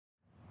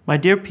My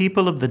dear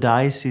people of the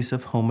Diocese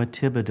of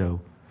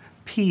Houma-Thibodaux,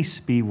 peace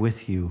be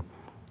with you.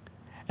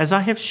 As I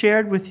have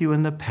shared with you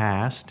in the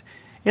past,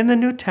 in the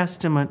New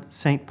Testament,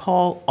 St.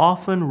 Paul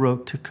often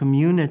wrote to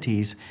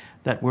communities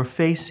that were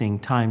facing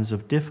times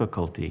of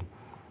difficulty.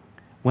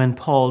 When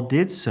Paul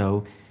did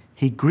so,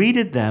 he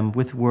greeted them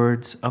with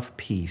words of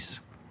peace.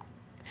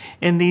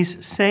 In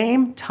these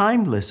same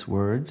timeless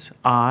words,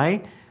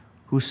 I,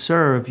 who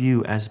serve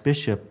you as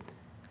bishop,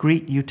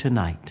 greet you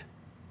tonight.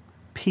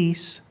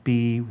 Peace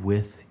be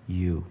with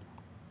you.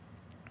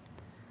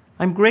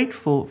 I'm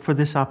grateful for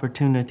this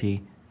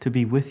opportunity to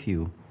be with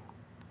you.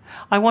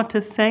 I want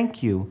to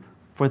thank you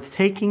for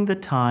taking the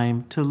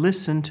time to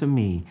listen to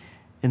me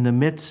in the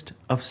midst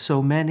of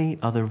so many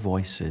other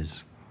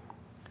voices.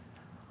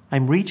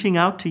 I'm reaching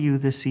out to you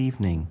this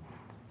evening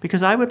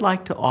because I would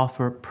like to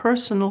offer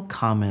personal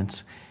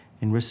comments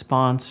in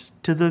response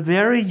to the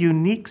very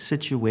unique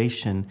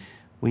situation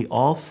we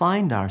all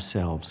find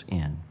ourselves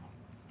in.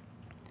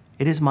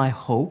 It is my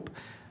hope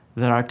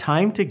that our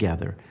time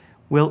together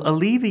will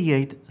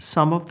alleviate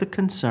some of the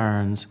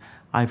concerns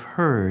I've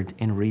heard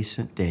in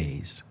recent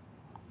days.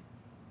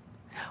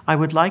 I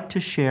would like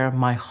to share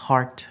my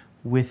heart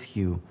with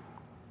you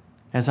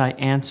as I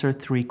answer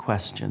 3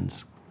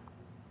 questions.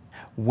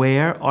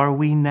 Where are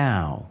we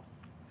now?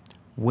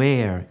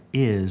 Where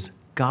is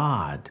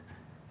God?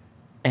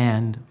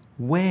 And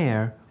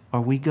where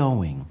are we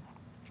going?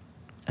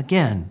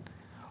 Again,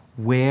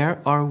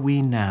 where are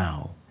we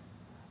now?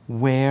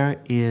 Where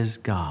is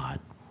God?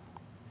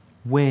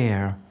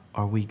 Where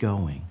are we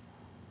going?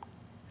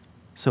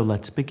 So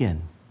let's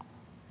begin.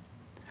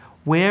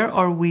 Where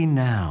are we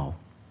now?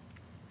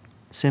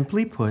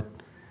 Simply put,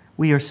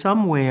 we are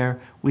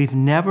somewhere we've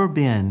never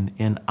been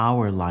in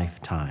our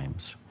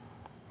lifetimes.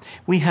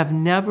 We have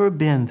never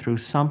been through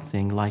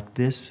something like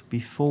this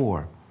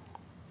before.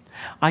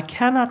 I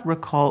cannot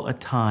recall a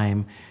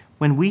time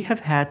when we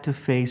have had to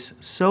face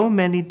so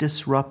many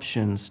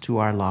disruptions to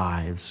our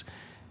lives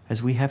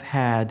as we have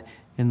had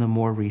in the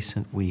more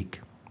recent week.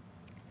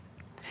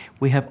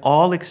 We have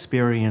all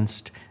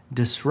experienced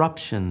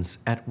disruptions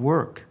at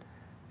work,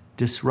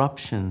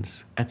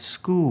 disruptions at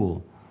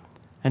school,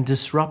 and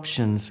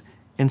disruptions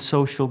in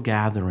social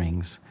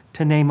gatherings,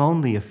 to name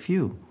only a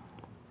few.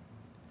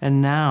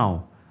 And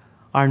now,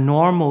 our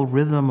normal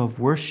rhythm of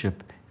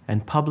worship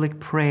and public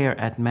prayer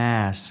at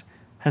Mass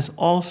has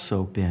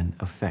also been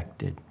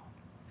affected.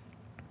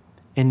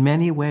 In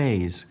many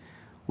ways,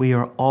 we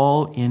are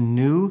all in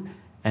new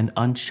and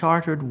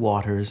uncharted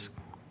waters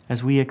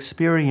as we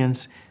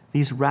experience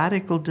these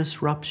radical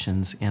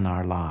disruptions in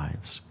our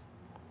lives.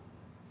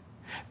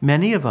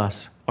 Many of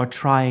us are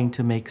trying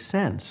to make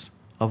sense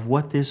of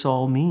what this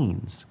all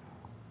means.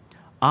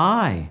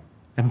 I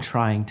am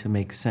trying to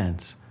make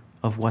sense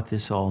of what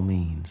this all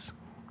means.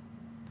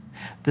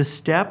 The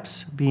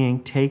steps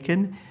being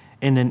taken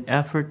in an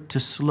effort to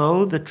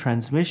slow the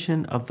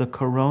transmission of the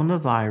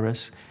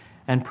coronavirus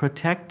and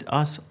protect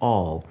us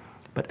all,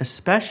 but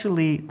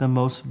especially the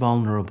most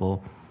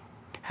vulnerable,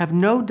 have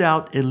no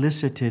doubt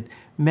elicited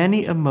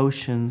many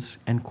emotions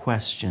and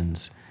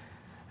questions,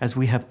 as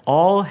we have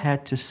all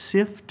had to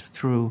sift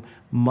through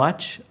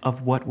much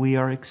of what we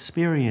are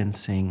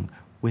experiencing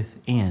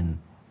within.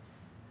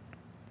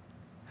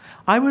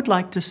 I would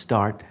like to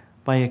start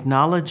by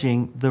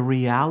acknowledging the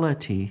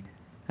reality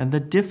and the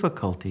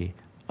difficulty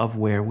of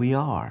where we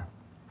are.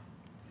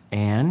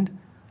 And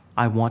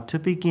I want to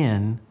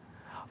begin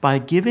by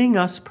giving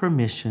us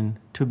permission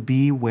to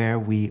be where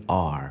we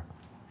are.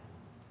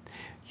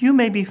 You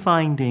may be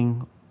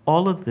finding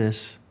all of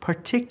this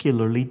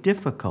particularly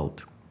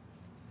difficult.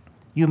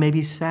 You may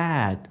be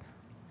sad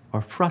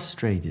or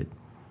frustrated.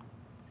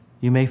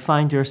 You may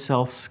find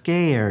yourself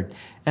scared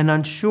and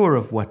unsure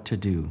of what to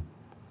do.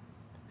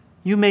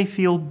 You may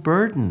feel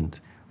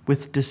burdened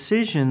with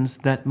decisions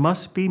that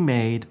must be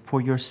made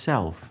for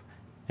yourself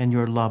and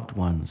your loved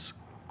ones.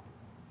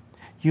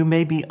 You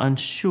may be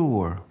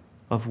unsure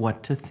of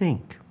what to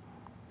think.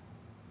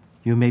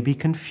 You may be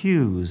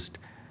confused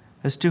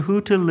as to who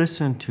to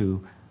listen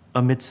to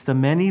amidst the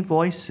many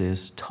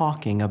voices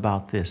talking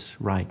about this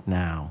right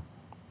now.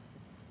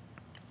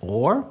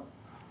 Or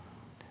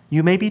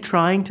you may be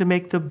trying to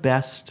make the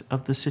best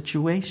of the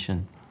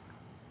situation.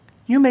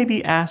 You may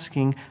be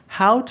asking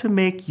how to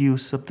make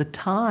use of the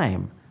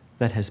time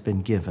that has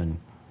been given.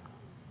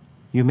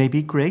 You may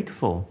be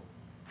grateful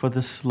for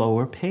the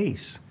slower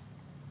pace.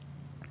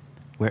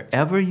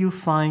 Wherever you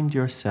find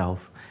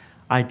yourself,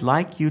 I'd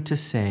like you to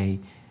say,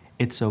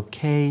 it's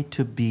okay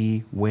to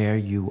be where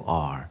you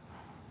are.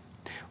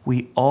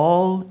 We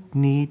all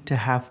need to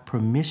have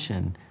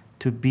permission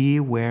to be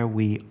where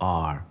we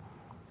are.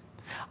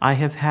 I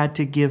have had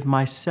to give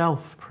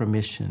myself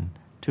permission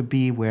to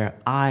be where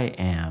I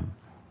am.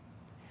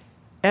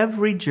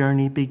 Every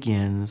journey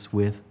begins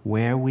with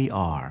where we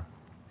are,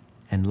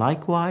 and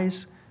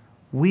likewise,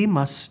 we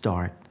must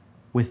start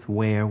with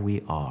where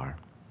we are.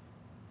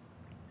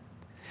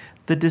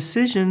 The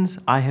decisions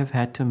I have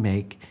had to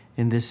make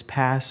in this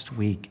past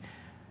week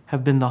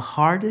have been the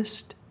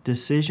hardest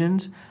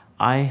decisions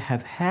I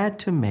have had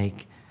to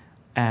make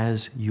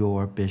as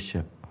your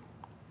bishop.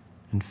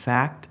 In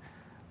fact,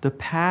 the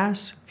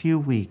past few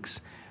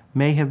weeks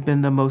may have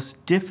been the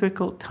most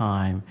difficult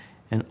time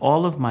in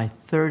all of my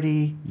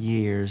 30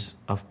 years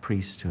of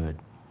priesthood.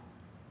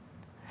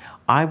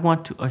 I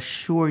want to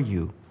assure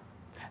you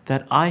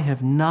that I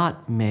have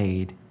not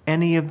made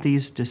any of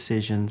these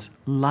decisions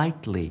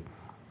lightly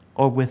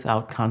or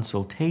without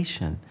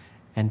consultation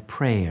and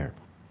prayer.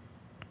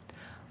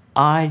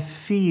 I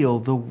feel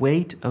the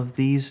weight of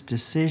these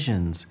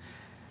decisions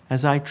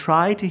as I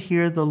try to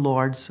hear the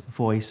Lord's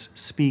voice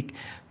speak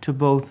to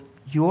both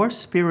your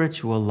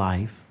spiritual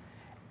life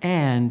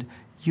and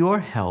your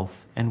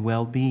health and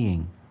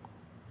well-being.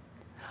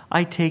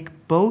 I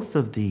take both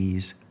of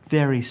these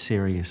very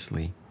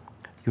seriously,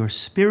 your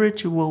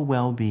spiritual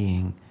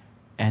well-being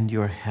and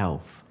your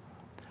health.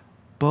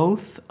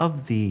 Both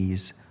of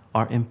these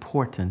are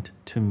important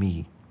to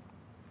me.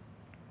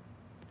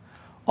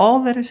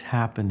 All that is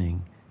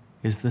happening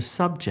is the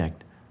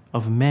subject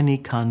of many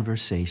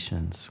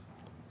conversations.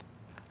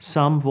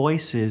 Some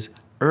voices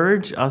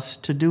urge us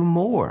to do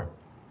more.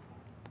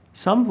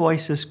 Some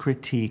voices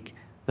critique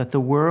that the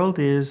world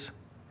is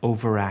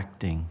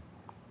overacting.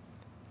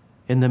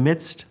 In the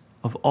midst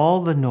of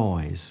all the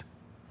noise,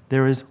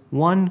 there is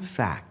one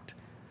fact,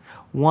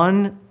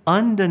 one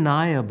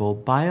undeniable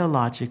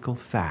biological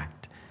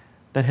fact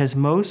that has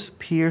most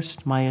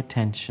pierced my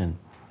attention.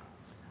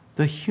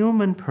 The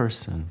human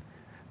person,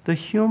 the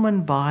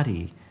human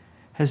body,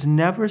 has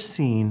never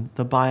seen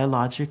the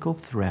biological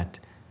threat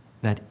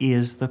that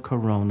is the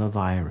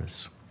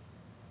coronavirus.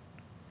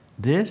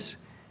 This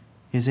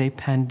is a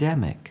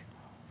pandemic.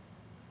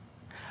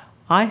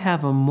 I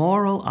have a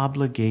moral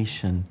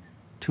obligation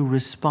to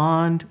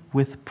respond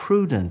with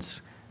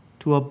prudence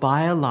to a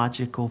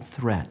biological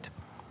threat,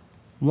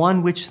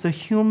 one which the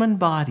human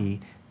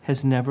body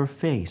has never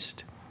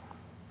faced.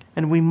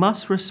 And we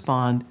must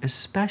respond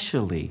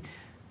especially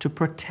to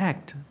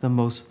protect the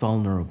most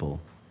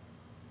vulnerable.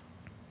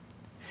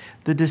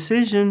 The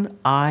decision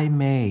I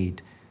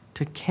made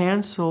to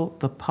cancel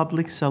the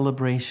public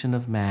celebration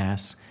of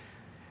Mass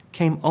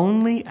came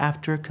only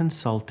after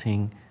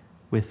consulting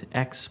with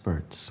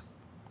experts.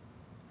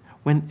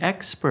 When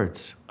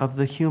experts of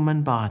the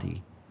human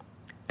body,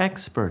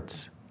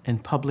 experts in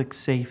public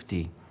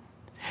safety,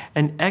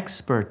 and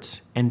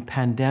experts in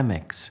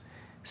pandemics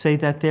say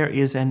that there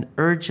is an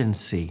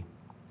urgency,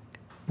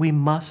 we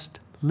must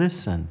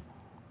listen.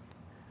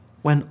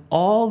 When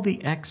all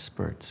the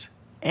experts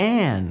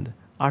and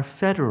our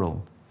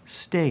federal,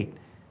 state,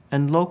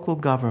 and local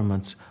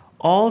governments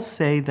all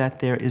say that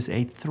there is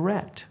a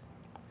threat,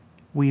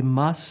 we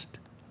must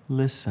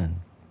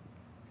listen.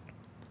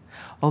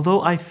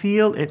 Although I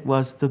feel it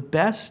was the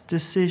best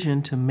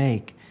decision to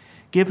make,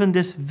 given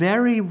this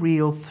very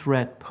real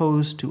threat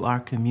posed to our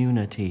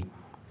community,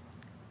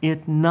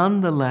 it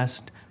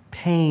nonetheless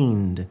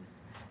pained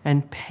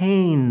and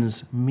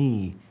pains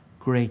me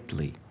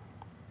greatly.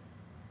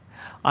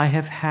 I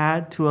have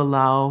had to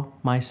allow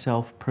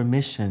myself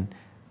permission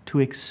to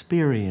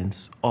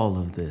experience all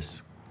of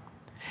this.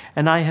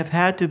 And I have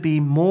had to be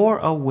more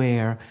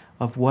aware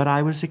of what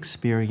I was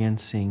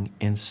experiencing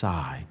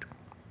inside.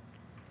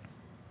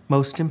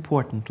 Most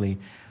importantly,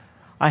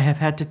 I have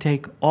had to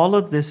take all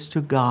of this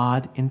to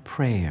God in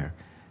prayer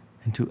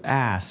and to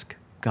ask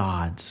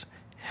God's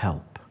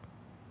help.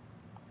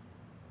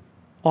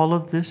 All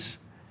of this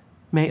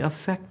may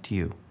affect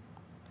you.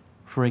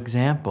 For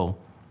example,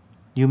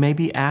 you may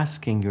be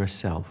asking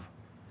yourself,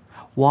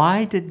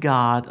 why did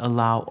God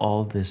allow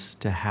all this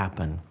to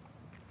happen?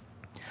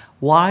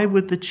 Why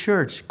would the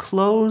church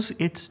close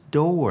its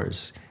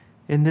doors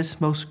in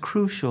this most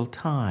crucial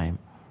time?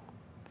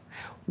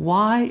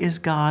 Why is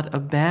God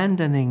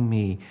abandoning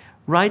me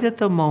right at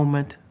the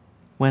moment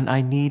when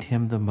I need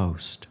Him the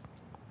most?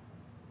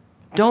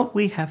 Don't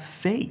we have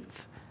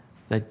faith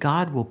that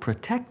God will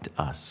protect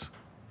us?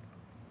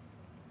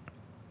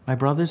 My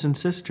brothers and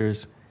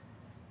sisters,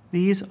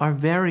 these are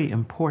very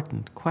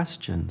important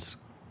questions.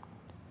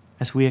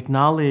 As we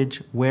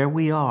acknowledge where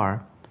we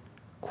are,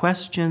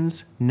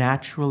 questions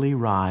naturally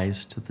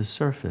rise to the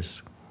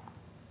surface.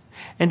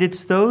 And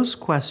it's those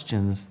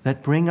questions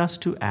that bring us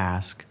to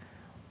ask,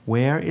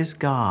 where is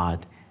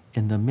God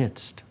in the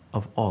midst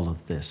of all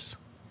of this?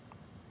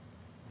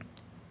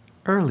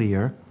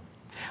 Earlier,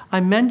 I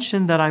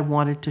mentioned that I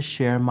wanted to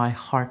share my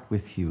heart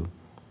with you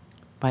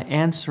by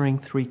answering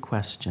 3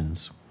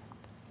 questions.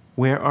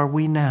 Where are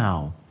we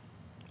now?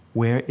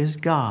 Where is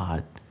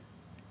God?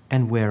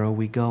 And where are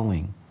we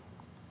going?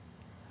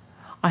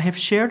 I have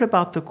shared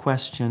about the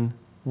question,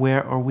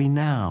 where are we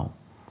now?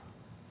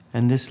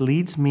 And this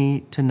leads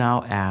me to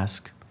now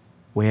ask,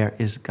 where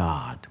is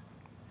God?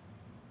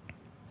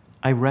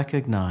 I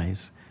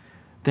recognize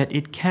that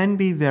it can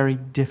be very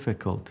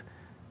difficult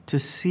to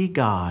see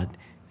God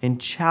in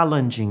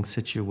challenging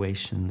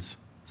situations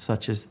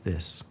such as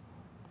this.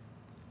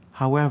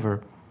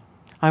 However,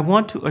 I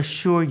want to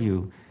assure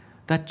you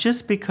that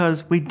just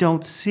because we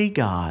don't see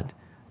God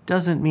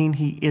doesn't mean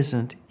He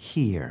isn't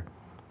here.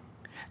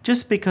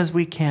 Just because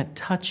we can't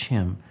touch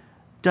Him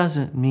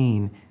doesn't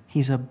mean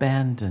He's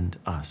abandoned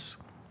us.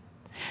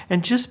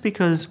 And just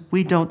because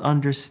we don't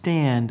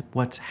understand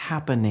what's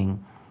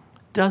happening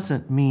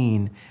doesn't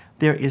mean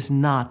there is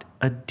not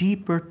a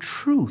deeper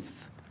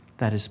truth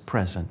that is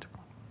present.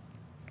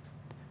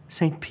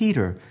 St.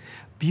 Peter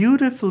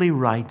beautifully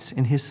writes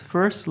in his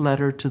first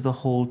letter to the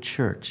whole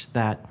church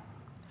that,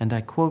 and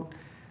I quote,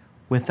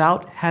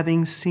 "Without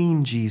having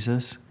seen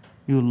Jesus,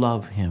 you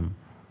love him.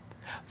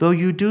 Though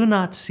you do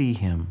not see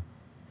him,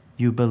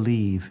 you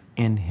believe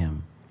in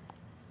him."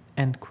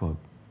 End quote.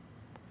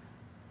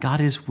 God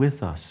is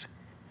with us,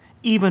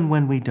 even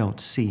when we don't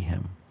see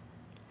him.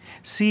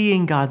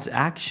 Seeing God's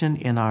action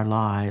in our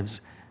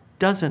lives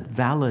doesn't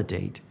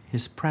validate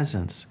his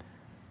presence,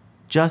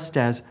 just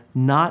as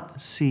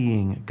not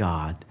seeing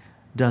God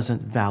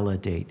doesn't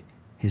validate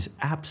his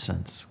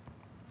absence.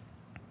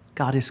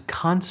 God is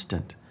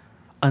constant,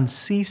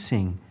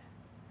 unceasing,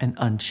 and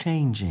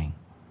unchanging.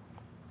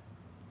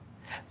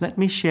 Let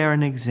me share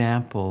an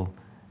example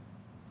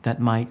that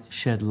might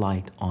shed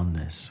light on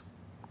this.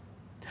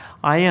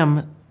 I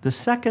am the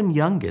second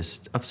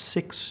youngest of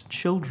 6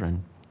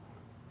 children.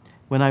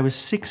 When I was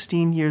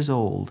 16 years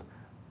old,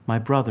 my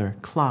brother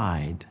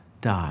Clyde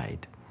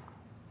died.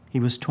 He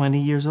was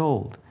 20 years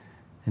old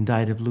and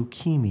died of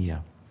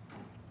leukemia.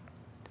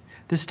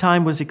 This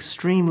time was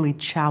extremely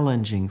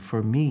challenging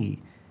for me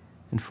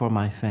and for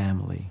my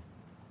family.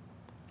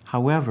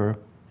 However,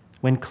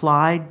 when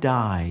Clyde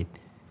died,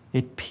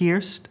 it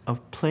pierced a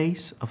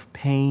place of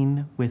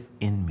pain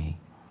within me.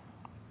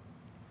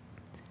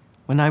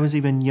 When I was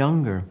even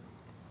younger,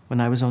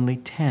 when I was only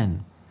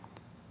 10,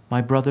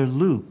 my brother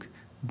Luke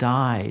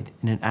died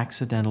in an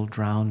accidental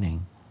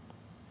drowning.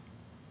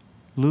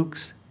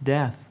 Luke's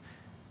death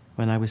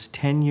when I was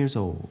 10 years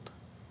old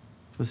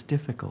was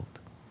difficult.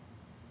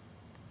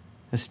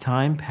 As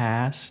time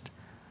passed,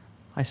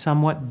 I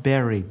somewhat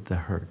buried the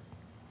hurt.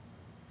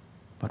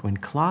 But when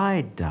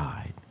Clyde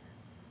died,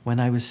 when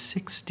I was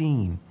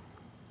 16,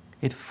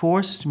 it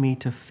forced me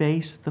to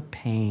face the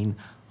pain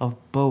of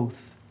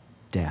both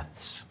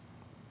deaths.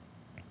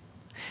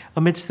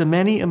 Amidst the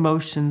many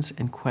emotions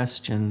and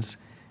questions,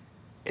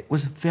 it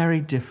was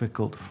very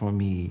difficult for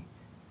me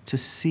to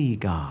see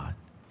God.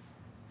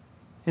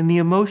 In the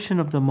emotion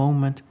of the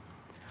moment,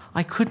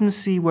 I couldn't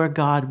see where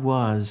God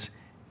was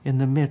in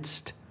the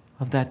midst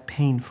of that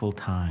painful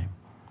time.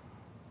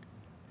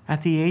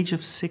 At the age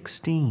of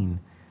 16,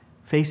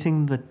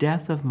 facing the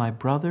death of my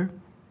brother,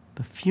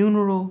 the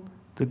funeral,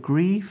 the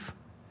grief,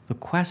 the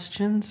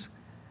questions,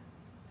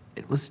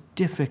 it was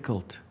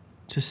difficult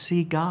to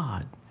see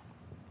God.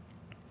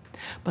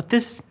 But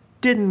this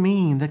didn't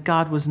mean that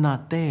God was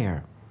not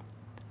there.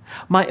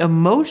 My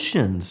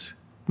emotions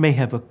may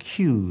have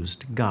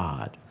accused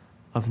God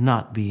of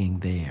not being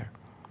there,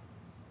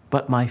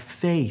 but my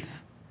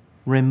faith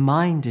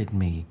reminded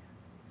me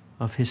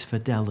of his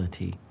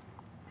fidelity.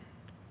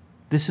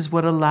 This is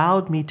what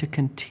allowed me to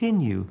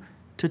continue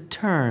to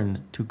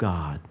turn to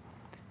God,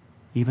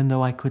 even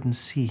though I couldn't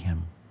see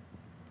him.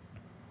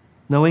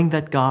 Knowing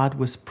that God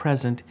was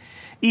present,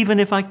 even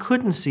if I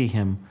couldn't see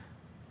him,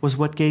 was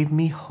what gave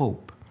me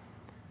hope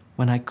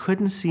when I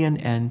couldn't see an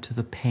end to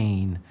the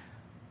pain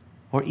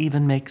or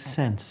even make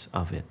sense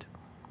of it.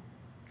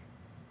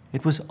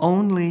 It was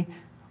only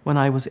when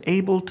I was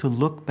able to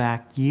look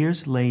back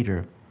years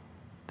later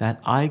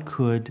that I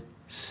could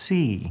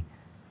see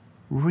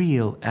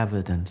real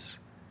evidence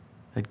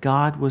that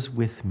God was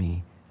with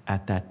me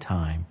at that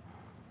time.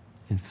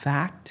 In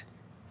fact,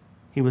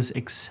 he was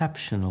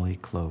exceptionally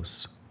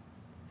close.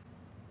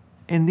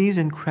 In these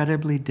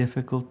incredibly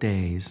difficult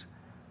days,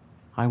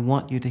 I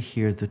want you to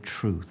hear the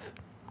truth.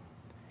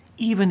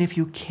 Even if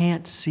you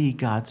can't see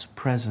God's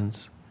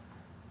presence,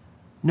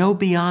 know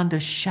beyond a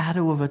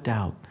shadow of a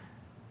doubt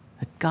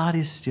that God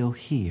is still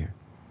here.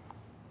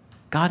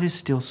 God is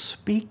still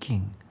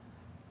speaking.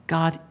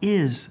 God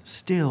is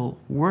still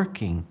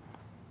working.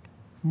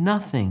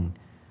 Nothing,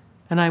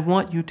 and I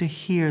want you to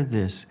hear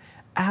this,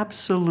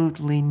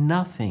 absolutely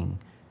nothing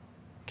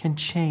can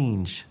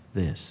change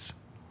this.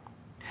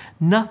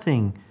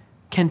 Nothing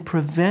can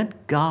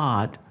prevent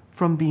God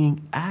from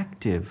being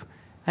active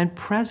and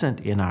present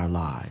in our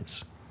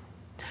lives.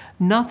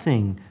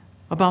 Nothing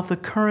about the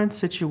current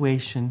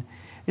situation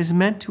is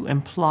meant to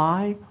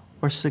imply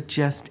or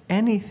suggest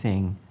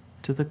anything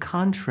to the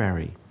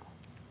contrary.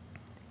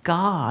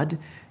 God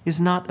is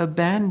not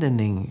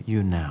abandoning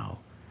you now,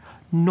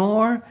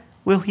 nor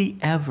will he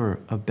ever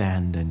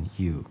abandon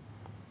you.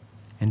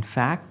 In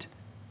fact,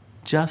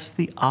 just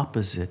the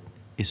opposite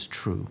is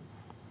true.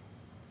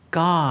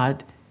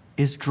 God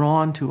is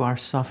drawn to our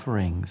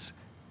sufferings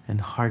and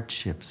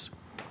hardships.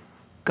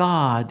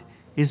 God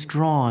is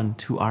drawn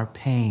to our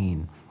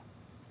pain.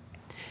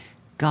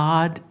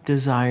 God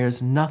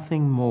desires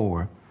nothing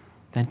more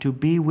than to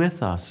be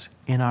with us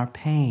in our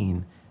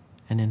pain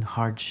and in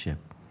hardship.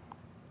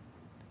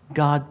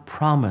 God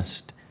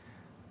promised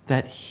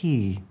that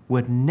he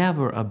would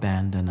never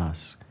abandon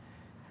us,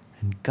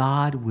 and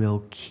God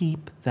will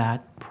keep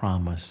that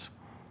promise.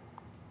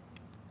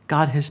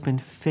 God has been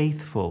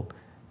faithful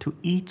to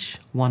each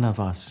one of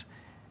us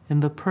in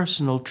the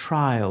personal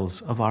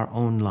trials of our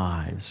own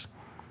lives.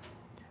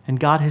 And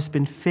God has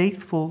been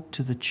faithful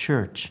to the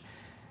church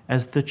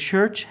as the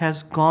church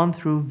has gone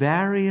through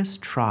various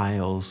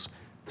trials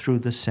through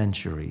the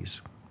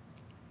centuries.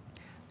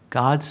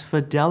 God's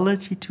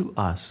fidelity to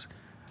us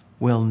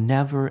will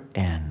never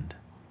end.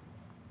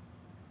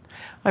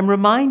 I'm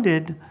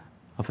reminded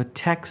of a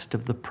text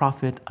of the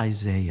prophet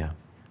Isaiah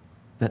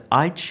that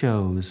I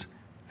chose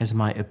as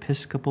my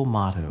episcopal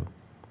motto: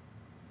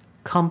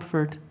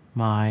 comfort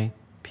my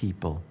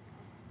people.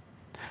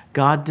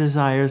 God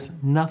desires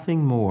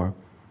nothing more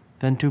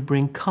than to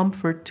bring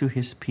comfort to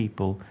his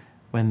people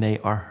when they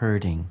are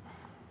hurting.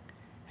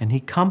 And he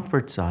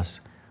comforts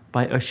us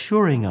by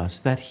assuring us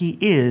that he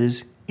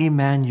is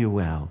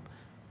Emmanuel,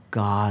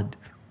 God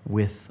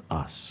with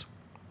us.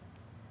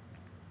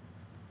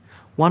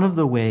 One of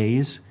the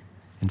ways,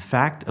 in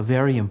fact, a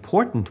very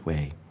important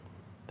way,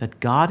 that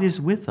God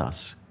is with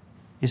us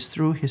is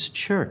through his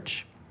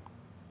church.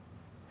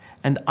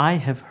 And I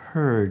have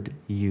heard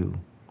you.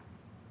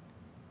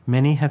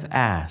 Many have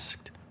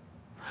asked,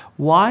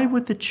 why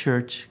would the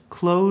church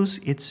close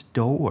its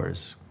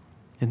doors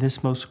in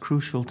this most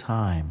crucial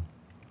time?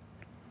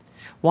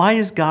 Why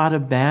is God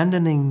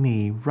abandoning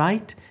me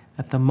right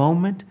at the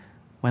moment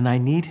when I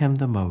need him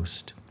the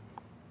most?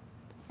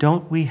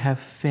 Don't we have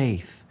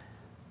faith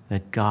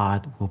that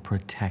God will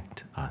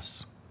protect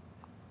us?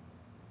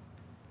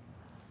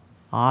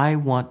 I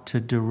want to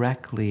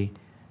directly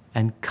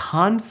and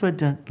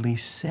confidently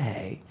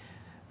say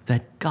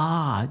that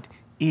God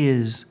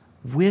is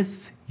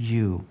with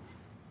you.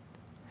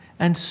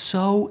 And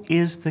so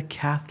is the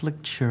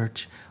Catholic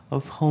Church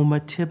of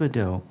Houma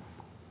Thibodeau.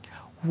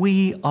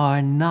 We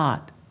are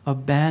not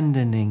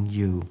abandoning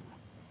you.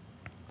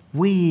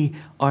 We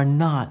are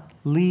not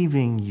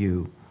leaving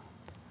you.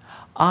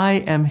 I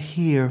am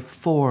here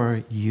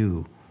for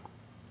you.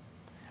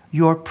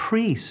 Your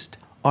priests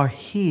are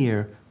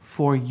here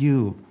for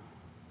you.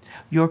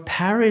 Your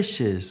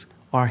parishes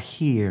are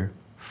here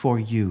for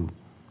you.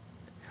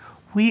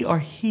 We are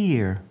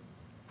here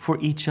for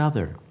each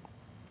other.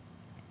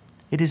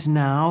 It is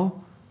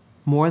now,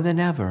 more than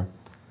ever,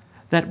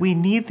 that we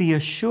need the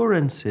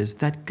assurances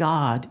that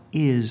God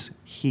is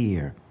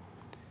here.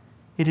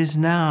 It is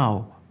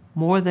now,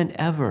 more than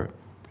ever,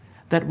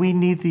 that we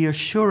need the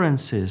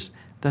assurances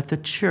that the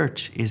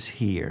church is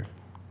here.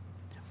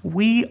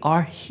 We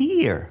are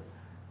here,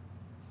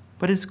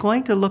 but it's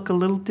going to look a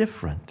little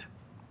different.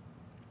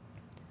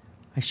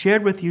 I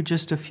shared with you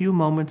just a few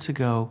moments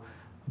ago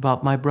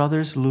about my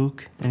brothers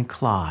Luke and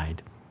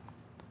Clyde.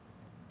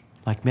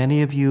 Like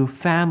many of you,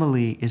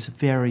 family is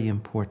very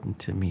important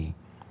to me.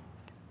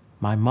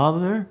 My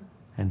mother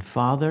and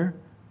father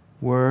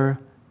were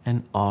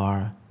and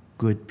are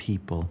good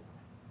people.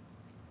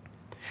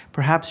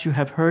 Perhaps you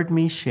have heard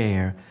me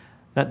share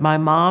that my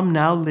mom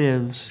now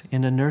lives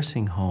in a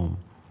nursing home.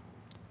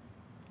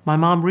 My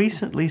mom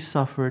recently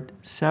suffered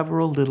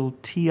several little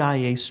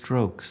TIA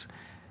strokes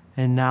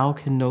and now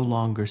can no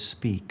longer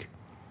speak.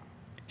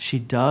 She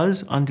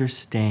does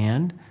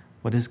understand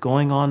what is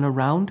going on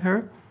around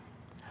her,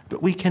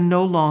 but we can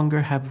no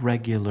longer have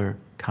regular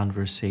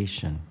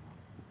conversation.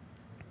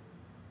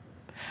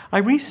 I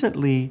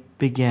recently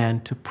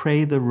began to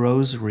pray the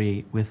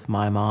rosary with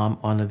my mom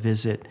on a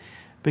visit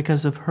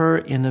because of her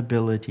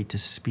inability to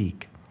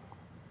speak.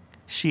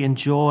 She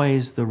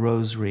enjoys the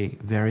rosary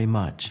very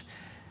much,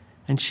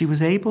 and she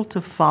was able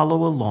to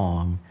follow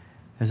along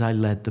as I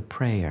led the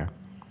prayer.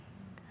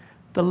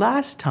 The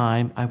last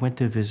time I went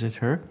to visit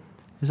her,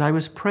 as I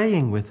was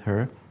praying with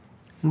her,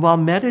 and while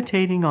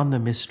meditating on the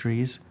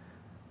mysteries,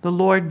 the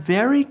Lord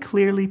very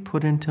clearly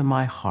put into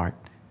my heart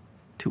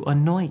to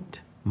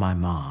anoint my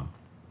mom.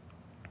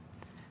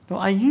 Now,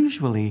 I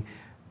usually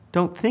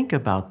don't think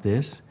about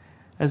this,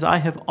 as I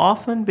have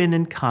often been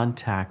in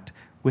contact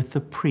with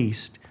the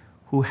priest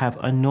who have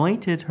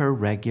anointed her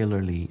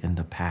regularly in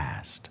the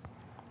past.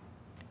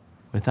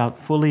 Without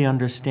fully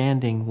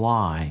understanding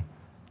why,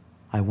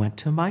 I went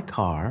to my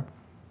car,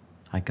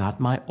 I got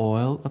my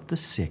oil of the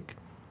sick,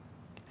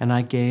 and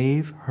I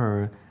gave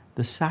her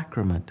the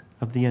sacrament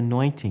of the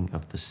anointing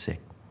of the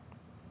sick.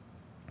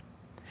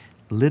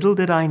 Little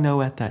did I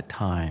know at that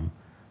time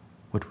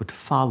what would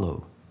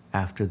follow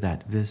after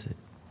that visit.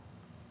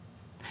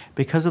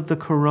 Because of the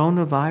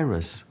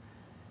coronavirus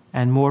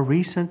and more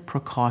recent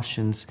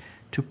precautions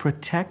to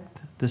protect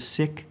the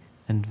sick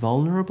and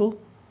vulnerable,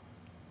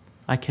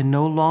 I can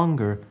no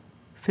longer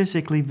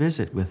physically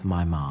visit with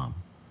my mom.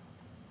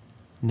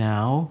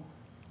 Now,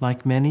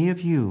 like many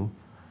of you,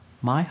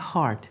 my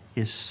heart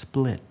is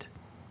split.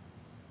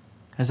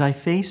 As I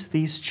face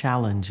these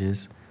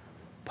challenges,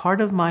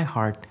 part of my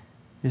heart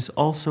is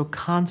also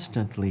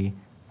constantly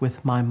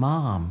with my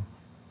mom.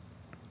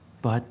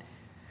 But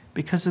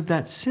because of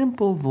that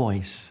simple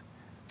voice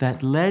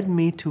that led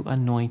me to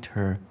anoint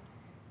her,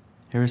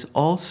 there is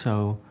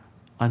also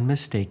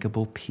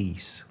unmistakable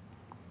peace.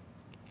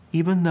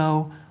 Even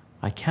though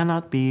I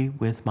cannot be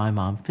with my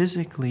mom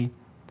physically,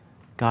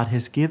 God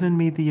has given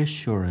me the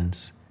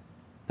assurance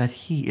that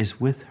He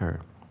is with her.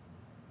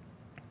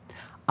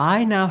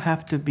 I now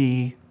have to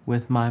be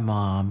with my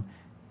mom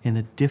in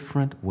a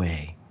different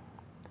way.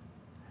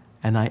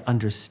 and I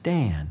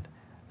understand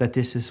that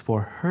this is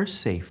for her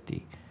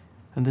safety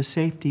and the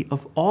safety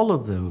of all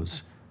of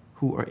those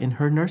who are in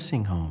her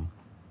nursing home.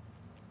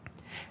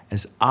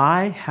 As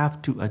I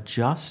have to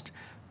adjust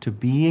to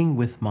being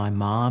with my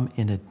mom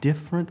in a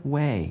different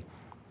way,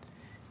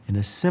 in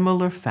a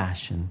similar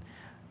fashion,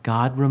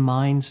 God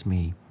reminds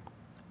me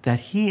that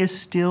He is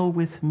still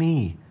with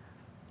me,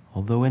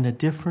 although in a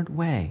different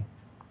way.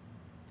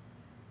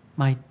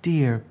 My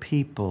dear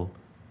people,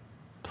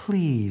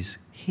 please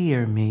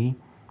hear me.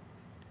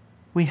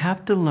 We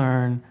have to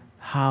learn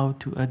how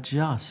to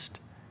adjust.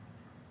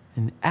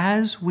 And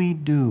as we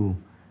do,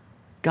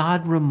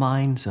 God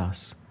reminds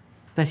us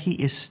that He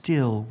is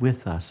still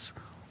with us,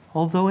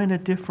 although in a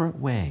different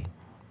way.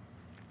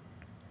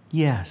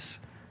 Yes,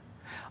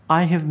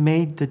 I have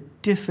made the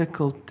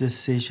difficult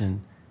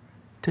decision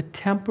to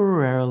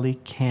temporarily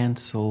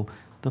cancel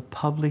the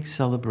public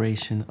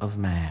celebration of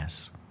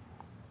Mass.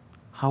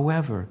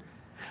 However,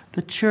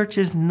 the Church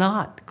is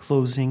not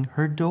closing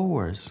her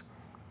doors.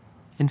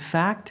 In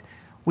fact,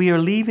 we are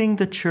leaving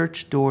the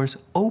church doors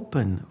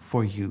open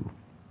for you.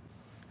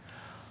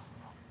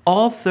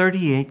 All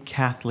 38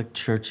 Catholic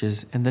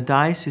churches in the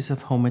Diocese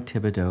of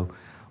Houma-Thibodaux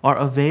are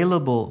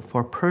available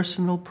for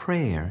personal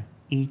prayer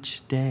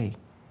each day.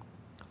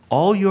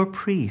 All your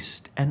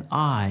priests and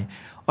I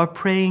are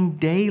praying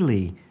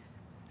daily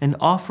and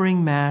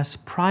offering Mass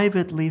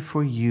privately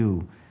for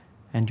you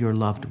and your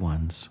loved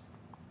ones.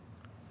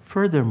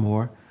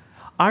 Furthermore,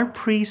 our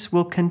priests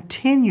will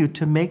continue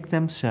to make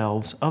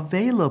themselves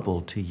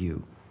available to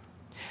you.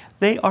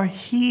 They are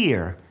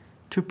here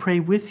to pray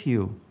with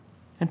you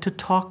and to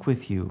talk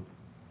with you.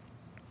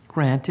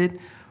 Granted,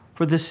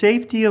 for the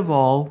safety of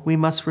all, we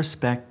must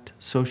respect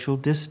social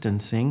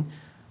distancing,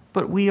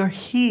 but we are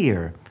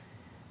here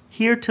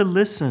to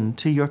listen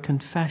to your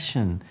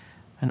confession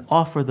and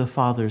offer the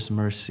Father's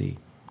mercy.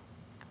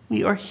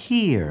 We are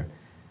here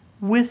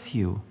with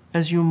you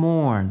as you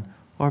mourn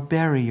or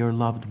bury your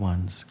loved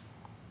ones.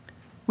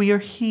 We are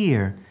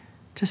here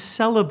to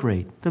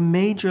celebrate the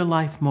major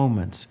life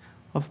moments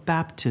of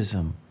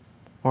baptism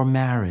or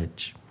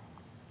marriage.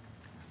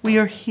 We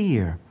are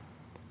here,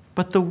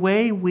 but the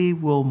way we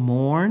will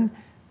mourn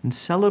and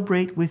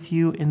celebrate with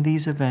you in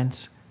these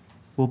events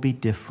will be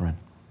different,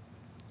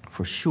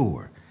 for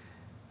sure.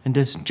 And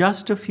in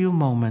just a few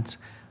moments,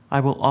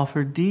 I will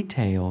offer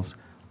details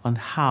on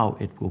how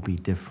it will be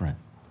different.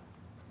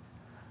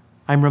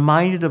 I'm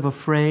reminded of a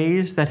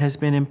phrase that has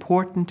been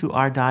important to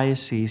our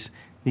diocese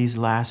these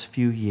last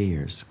few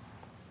years.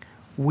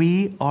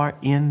 We are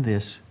in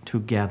this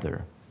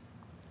together.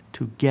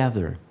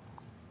 Together.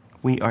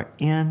 We are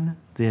in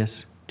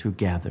this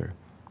together.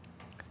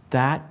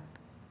 That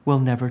will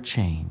never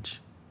change.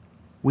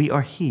 We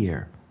are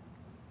here.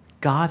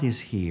 God is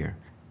here.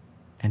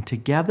 And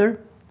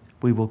together,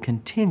 we will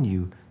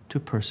continue to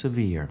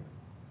persevere.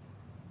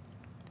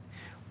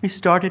 We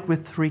started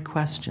with 3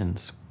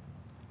 questions.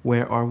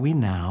 Where are we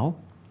now?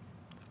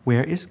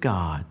 Where is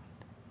God?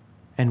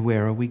 And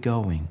where are we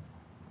going?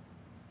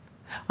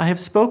 I have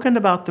spoken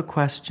about the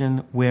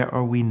question, where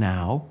are we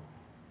now?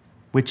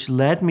 Which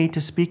led me to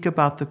speak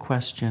about the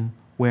question,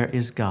 where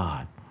is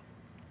God?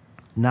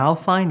 Now,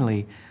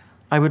 finally,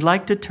 I would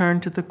like to turn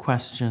to the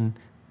question,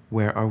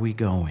 where are we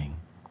going?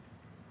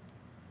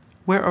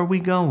 Where are we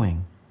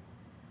going?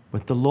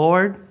 With the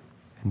Lord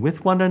and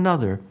with one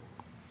another,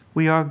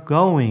 we are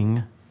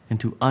going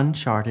into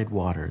uncharted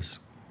waters.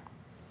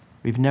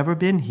 We've never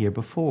been here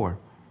before.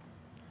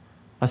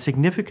 A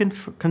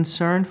significant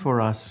concern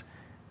for us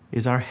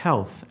is our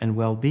health and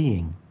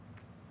well-being,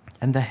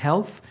 and the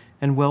health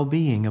and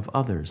well-being of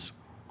others.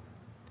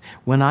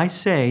 When I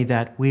say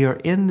that we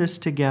are in this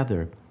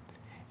together,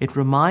 it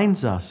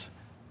reminds us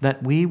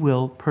that we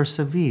will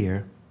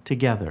persevere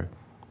together.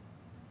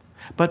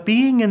 But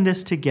being in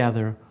this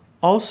together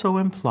also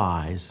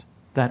implies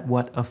that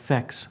what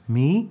affects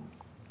me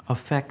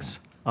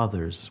affects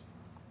others.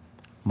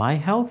 My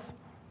health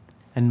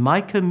and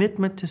my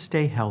commitment to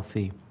stay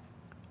healthy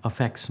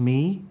affects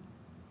me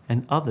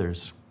and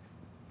others.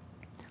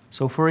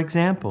 So, for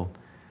example,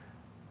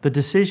 the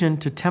decision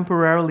to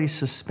temporarily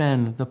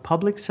suspend the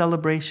public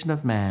celebration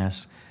of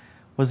Mass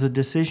was a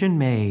decision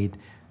made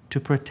to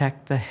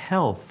protect the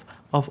health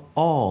of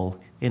all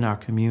in our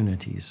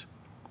communities.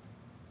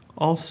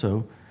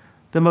 Also,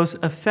 the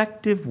most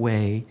effective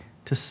way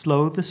to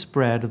slow the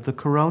spread of the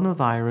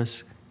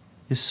coronavirus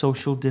is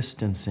social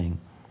distancing.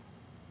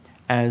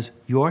 As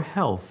your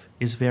health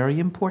is very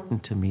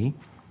important to me,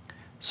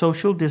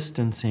 social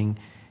distancing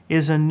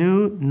is a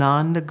new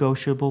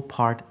non-negotiable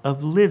part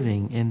of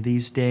living in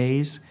these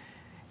days,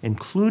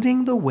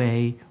 including the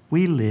way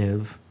we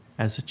live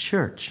as a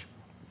church.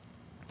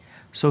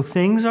 So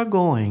things are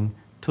going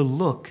to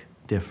look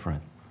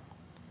different.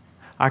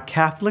 Our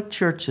Catholic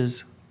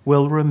churches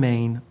will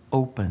remain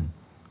open.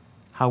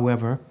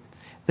 However,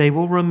 they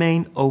will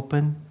remain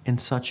open in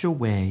such a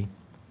way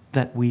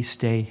that we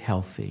stay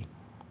healthy.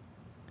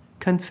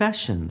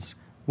 Confessions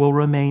will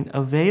remain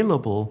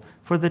available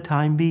for the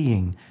time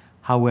being.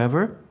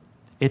 However,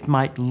 it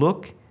might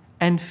look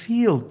and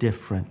feel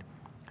different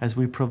as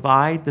we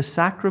provide the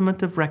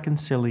sacrament of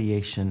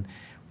reconciliation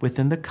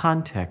within the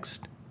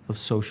context of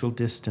social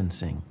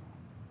distancing.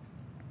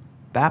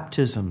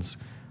 Baptisms,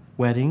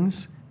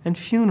 weddings, and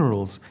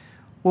funerals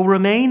will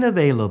remain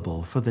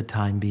available for the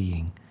time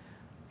being,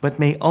 but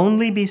may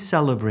only be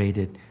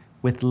celebrated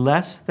with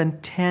less than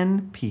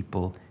 10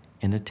 people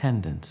in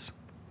attendance.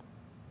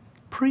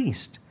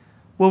 Priest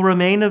will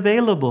remain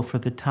available for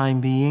the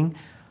time being,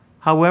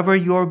 however,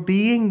 your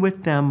being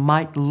with them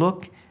might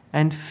look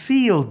and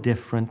feel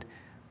different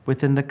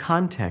within the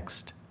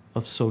context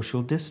of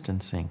social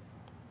distancing.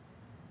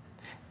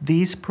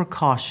 These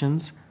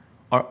precautions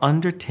are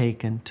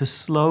undertaken to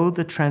slow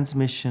the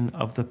transmission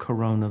of the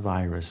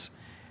coronavirus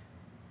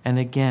and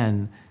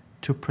again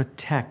to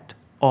protect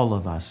all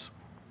of us,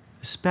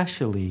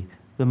 especially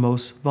the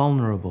most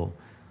vulnerable,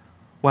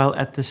 while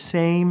at the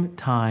same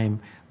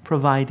time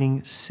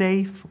providing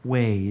safe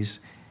ways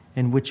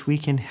in which we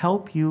can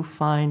help you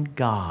find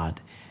God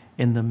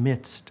in the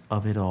midst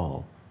of it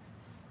all.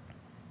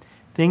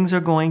 Things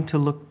are going to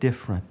look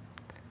different,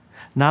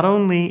 not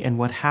only in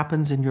what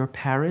happens in your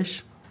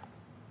parish,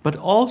 but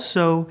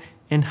also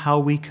in how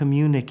we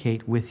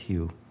communicate with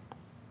you.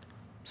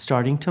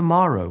 Starting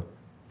tomorrow,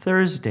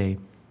 Thursday,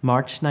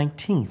 March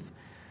 19th,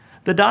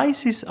 the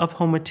Diocese of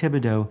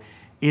Houma-Thibodaux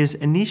is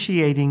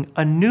initiating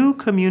a new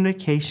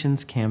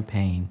communications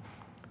campaign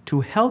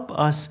to help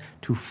us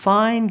to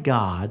find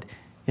God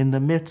in the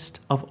midst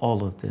of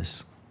all of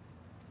this.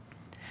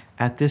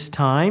 At this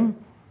time,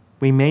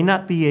 we may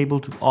not be able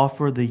to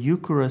offer the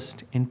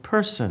Eucharist in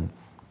person.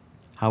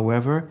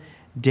 However,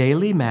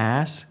 daily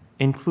Mass,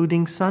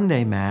 including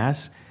Sunday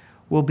Mass,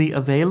 will be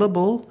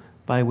available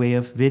by way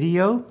of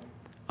video,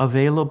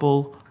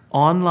 available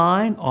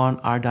online on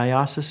our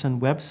diocesan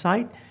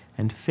website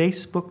and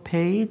Facebook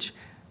page,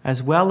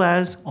 as well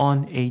as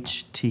on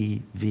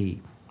HTV.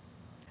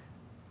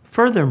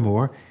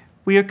 Furthermore,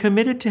 we are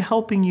committed to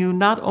helping you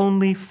not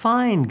only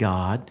find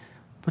God,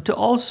 but to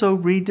also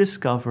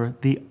rediscover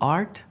the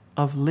art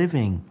of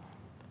living.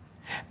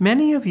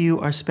 Many of you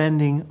are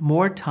spending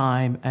more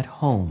time at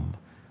home,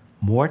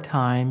 more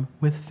time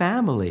with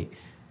family,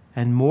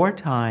 and more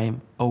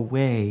time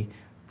away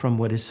from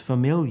what is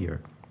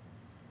familiar.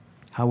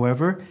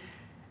 However,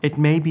 it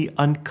may be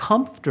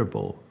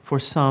uncomfortable for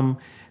some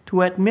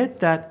to admit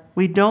that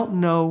we don't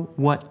know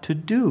what to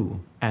do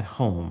at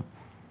home,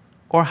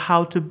 or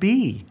how to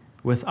be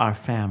with our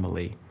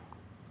family,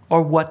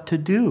 or what to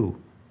do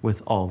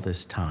with all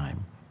this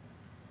time.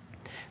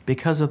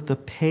 Because of the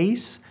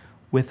pace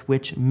with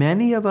which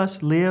many of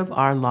us live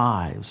our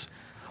lives,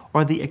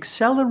 or the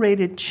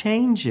accelerated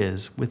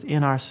changes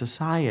within our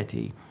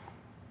society,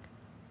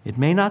 it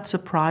may not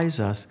surprise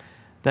us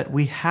that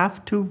we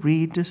have to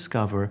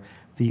rediscover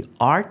the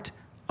art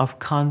of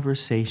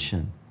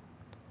conversation,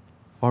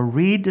 or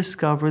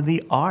rediscover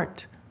the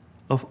art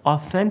of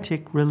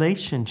authentic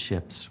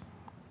relationships,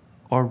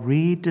 or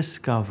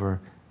rediscover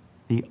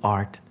the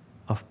art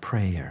of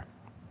prayer.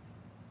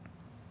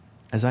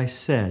 As I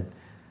said,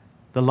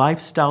 the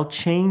lifestyle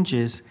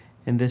changes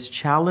in this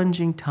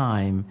challenging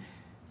time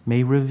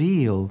may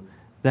reveal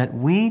that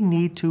we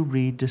need to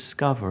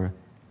rediscover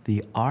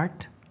the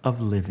art of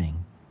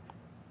living.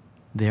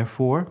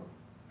 Therefore,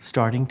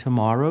 starting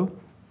tomorrow,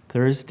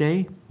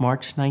 Thursday,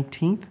 March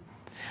 19th,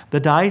 the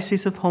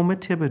Diocese of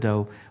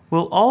Houma-Thibodaux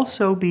will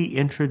also be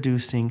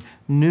introducing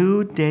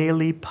new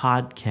daily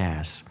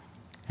podcasts,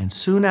 and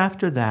soon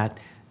after that,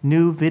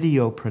 new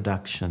video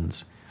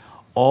productions,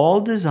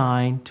 all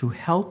designed to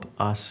help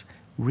us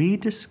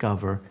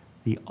rediscover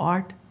the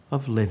art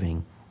of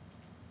living.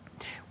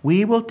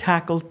 We will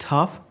tackle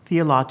tough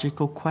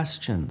theological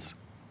questions,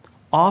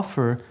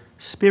 offer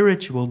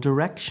spiritual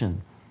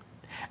direction,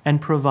 and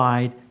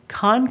provide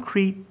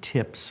concrete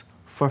tips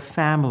for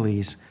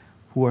families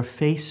who are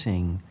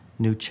facing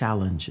new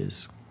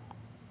challenges.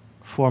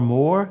 For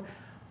more,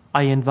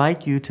 I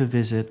invite you to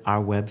visit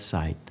our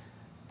website,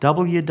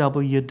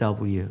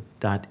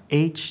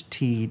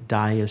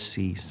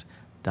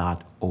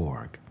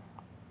 www.htdiocese.org.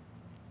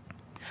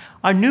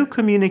 Our new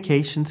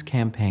communications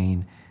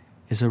campaign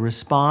is a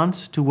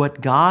response to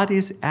what God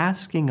is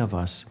asking of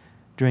us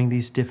during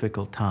these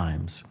difficult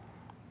times.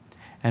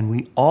 And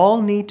we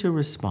all need to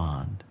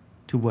respond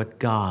to what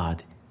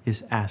God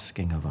is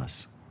asking of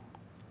us.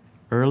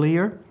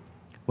 Earlier,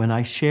 when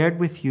I shared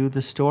with you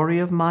the story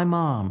of my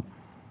mom,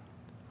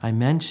 I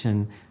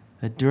mentioned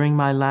that during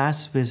my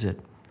last visit,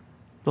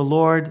 the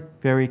Lord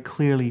very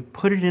clearly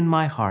put it in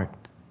my heart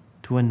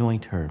to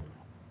anoint her.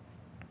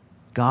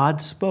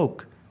 God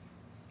spoke,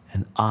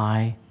 and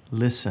I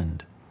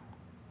listened.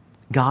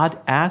 God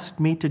asked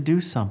me to do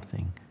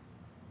something,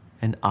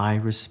 and I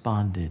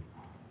responded.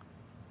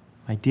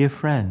 My dear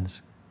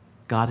friends,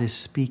 God is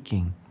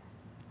speaking.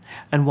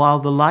 And while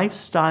the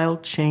lifestyle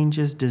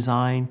changes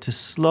designed to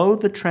slow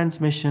the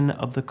transmission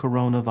of the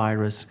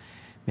coronavirus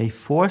may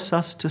force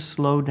us to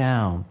slow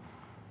down,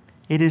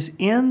 it is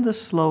in the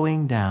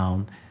slowing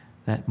down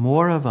that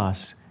more of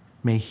us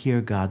may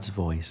hear God's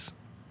voice.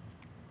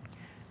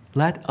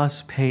 Let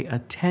us pay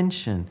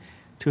attention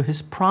to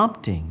His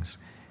promptings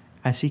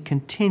as He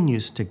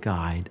continues to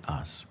guide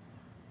us.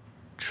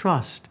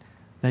 Trust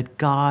that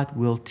God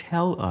will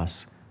tell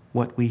us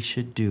what we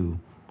should do.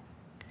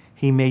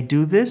 He may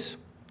do this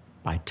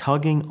by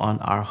tugging on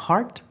our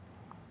heart,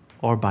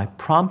 or by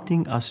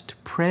prompting us to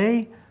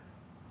pray,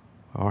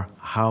 or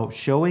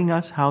showing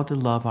us how to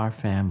love our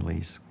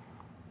families,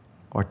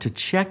 or to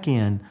check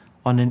in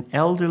on an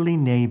elderly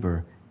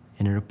neighbor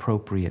in an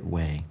appropriate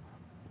way.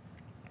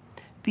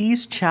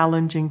 These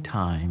challenging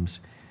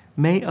times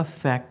may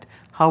affect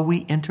how we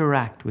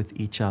interact with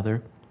each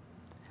other,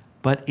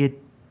 but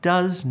it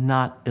does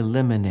not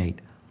eliminate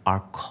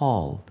our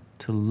call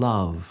to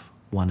love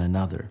one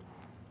another.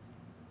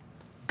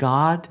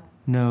 God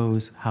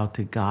knows how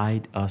to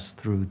guide us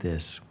through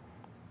this.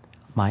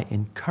 My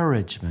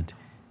encouragement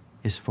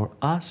is for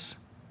us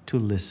to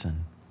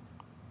listen.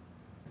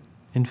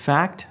 In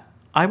fact,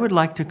 I would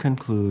like to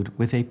conclude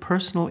with a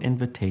personal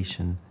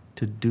invitation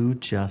to do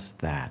just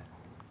that.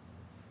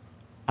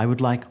 I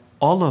would like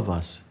all of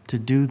us to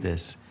do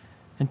this,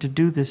 and to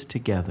do this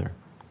together.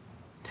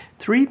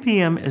 3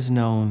 p.m. is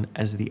known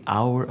as the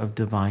hour of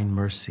divine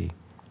mercy,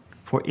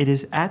 for it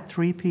is at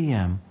 3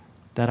 p.m.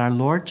 that our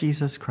Lord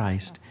Jesus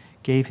Christ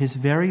gave His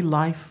very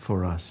life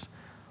for us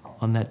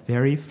on that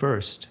very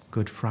first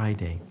Good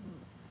Friday.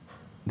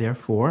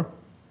 Therefore,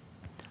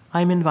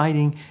 I'm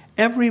inviting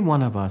every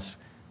one of us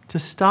to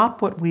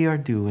stop what we are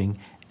doing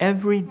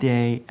every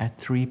day at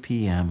 3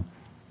 p.m.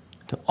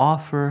 to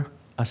offer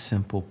a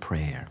simple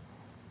prayer.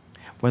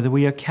 Whether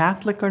we are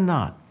Catholic or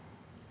not,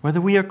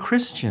 whether we are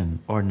Christian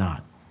or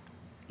not,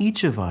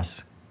 each of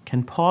us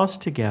can pause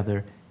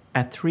together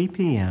at 3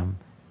 p.m.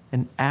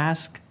 and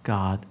ask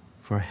God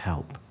for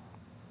help.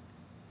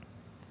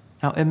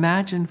 Now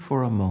imagine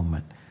for a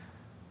moment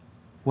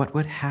what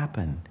would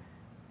happen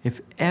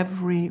if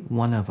every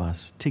one of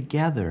us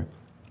together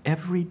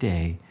every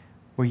day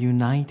were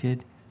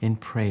united in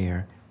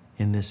prayer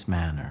in this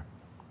manner.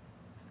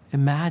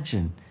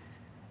 Imagine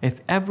if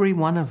every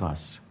one of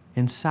us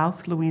in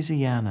South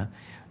Louisiana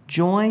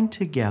joined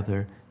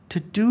together to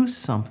do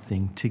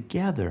something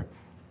together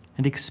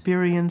and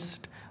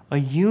experienced a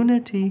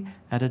unity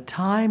at a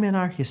time in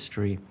our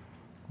history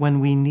when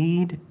we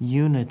need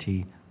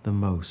unity the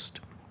most.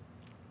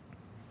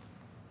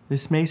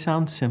 This may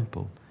sound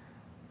simple,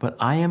 but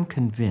I am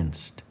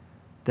convinced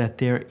that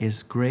there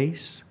is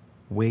grace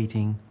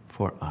waiting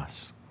for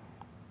us.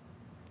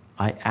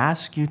 I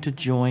ask you to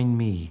join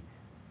me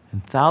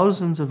and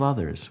thousands of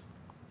others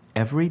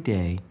every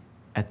day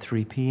at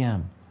 3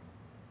 p.m.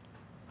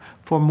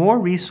 For more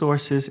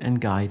resources and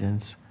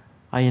guidance,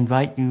 I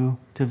invite you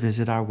to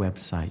visit our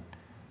website,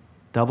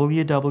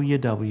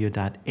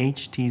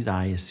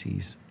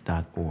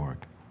 www.htdiocese.org.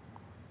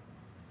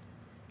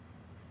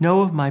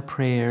 Know of my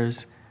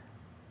prayers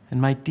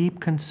and my deep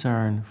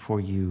concern for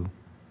you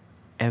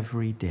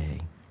every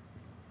day.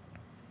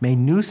 May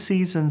new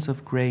seasons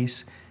of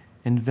grace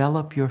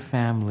envelop your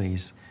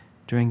families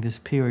during this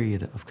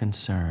period of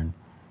concern.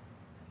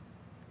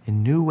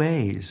 In new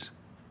ways,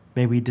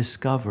 may we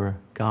discover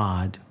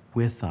God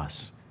with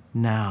us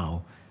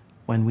now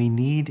when we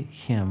need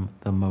Him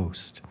the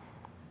most.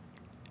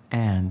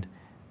 And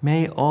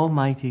may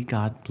Almighty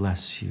God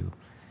bless you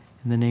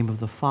in the name of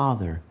the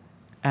Father,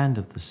 and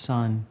of the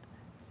Son,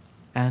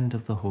 and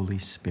of the Holy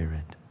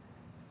Spirit.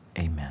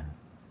 Amen.